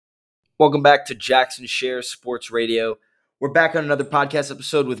Welcome back to Jackson Shares Sports Radio. We're back on another podcast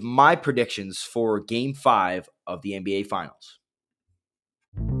episode with my predictions for Game 5 of the NBA Finals.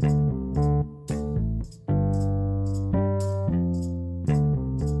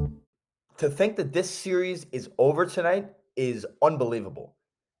 To think that this series is over tonight is unbelievable.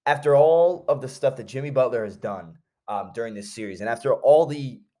 After all of the stuff that Jimmy Butler has done during this series, and after all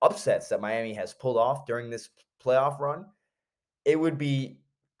the upsets that Miami has pulled off during this playoff run, it would be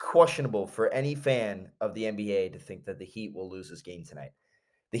questionable for any fan of the NBA to think that the Heat will lose this game tonight.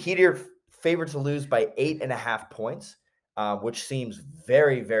 The Heat are favored to lose by 8.5 points, which seems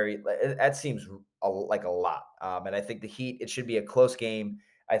that seems like a lot. And I think the Heat, it should be a close game.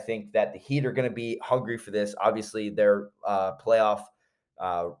 I think that the Heat are going to be hungry for this. Obviously, their playoff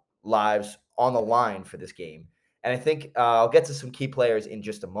uh, lives on the line for this game. And I think I'll get to some key players in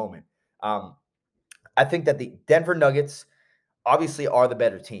just a moment. I think that the Denver Nuggets obviously are the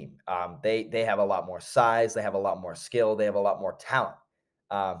better team. They have a lot more size, they have a lot more skill, they have a lot more talent.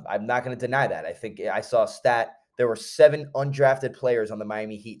 I'm not going to deny that. I think I saw a stat. There were 7 undrafted players on the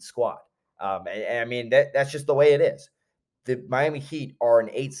Miami Heat squad. And I mean, that's just the way it is. The Miami Heat are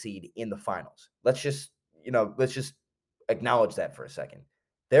an 8 seed in the finals. Let's just acknowledge that for a second.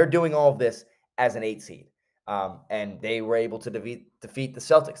 They're doing all of this as an 8 seed. And they were able to defeat the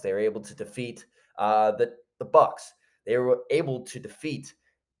Celtics. They were able to defeat the Bucks. They were able to defeat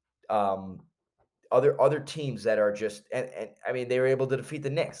other teams that are just and I mean they were able to defeat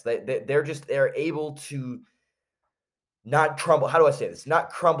the Knicks. They're able to not crumble. How do I say this? Not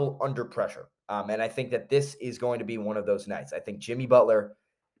crumble under pressure. And I think that this is going to be one of those nights. I think Jimmy Butler,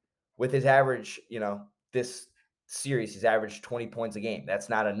 with his average, this series, he's averaged 20 points a game. That's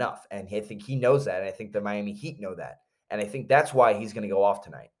not enough. And I think he knows that. And I think the Miami Heat know that. And I think that's why he's going to go off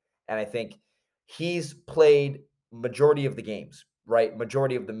tonight. And I think he's played majority of the games, right?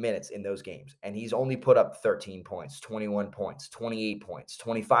 Majority of the minutes in those games. And he's only put up 13 points, 21 points, 28 points,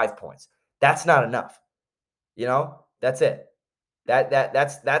 25 points. That's not enough. That's it.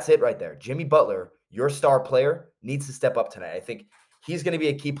 That's it right there. Jimmy Butler, your star player, needs to step up tonight. I think he's going to be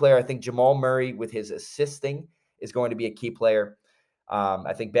a key player. I think Jamal Murray with his assisting is going to be a key player.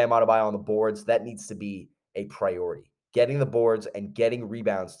 I think Bam Adebayo on the boards, that needs to be a priority. Getting the boards and getting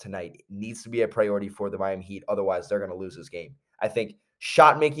rebounds tonight needs to be a priority for the Miami Heat. Otherwise, they're going to lose this game. I think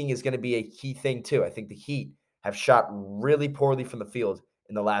shot making is going to be a key thing too. I think the Heat have shot really poorly from the field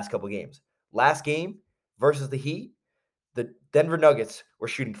in the last couple of games. Last game versus the Heat, the Denver Nuggets were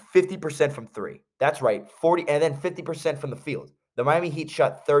shooting 50% from 3. That's right, 40 and then 50% from the field. The Miami Heat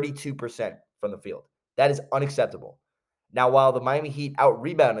shot 32% from the field. That is unacceptable. Now, while the Miami Heat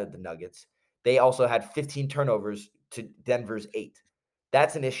out-rebounded the Nuggets, they also had 15 turnovers to Denver's 8.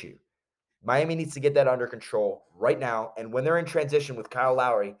 That's an issue. Miami needs to get that under control right now, and when they're in transition with Kyle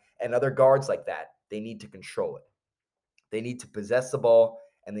Lowry and other guards like that, they need to control it. They need to possess the ball,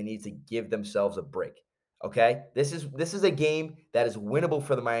 and they need to give themselves a break. Okay? This is a game that is winnable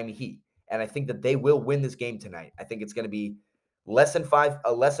for the Miami Heat, and I think that they will win this game tonight. I think it's going to be a less than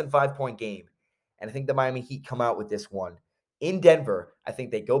 5-point game, and I think the Miami Heat come out with this one. In Denver, I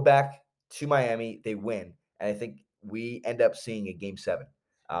think they go back to Miami, they win, and I think we end up seeing a Game 7.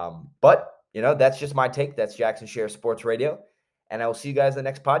 But, that's just my take. That's Jackson Share Sports Radio, and I will see you guys in the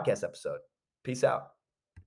next podcast episode. Peace out.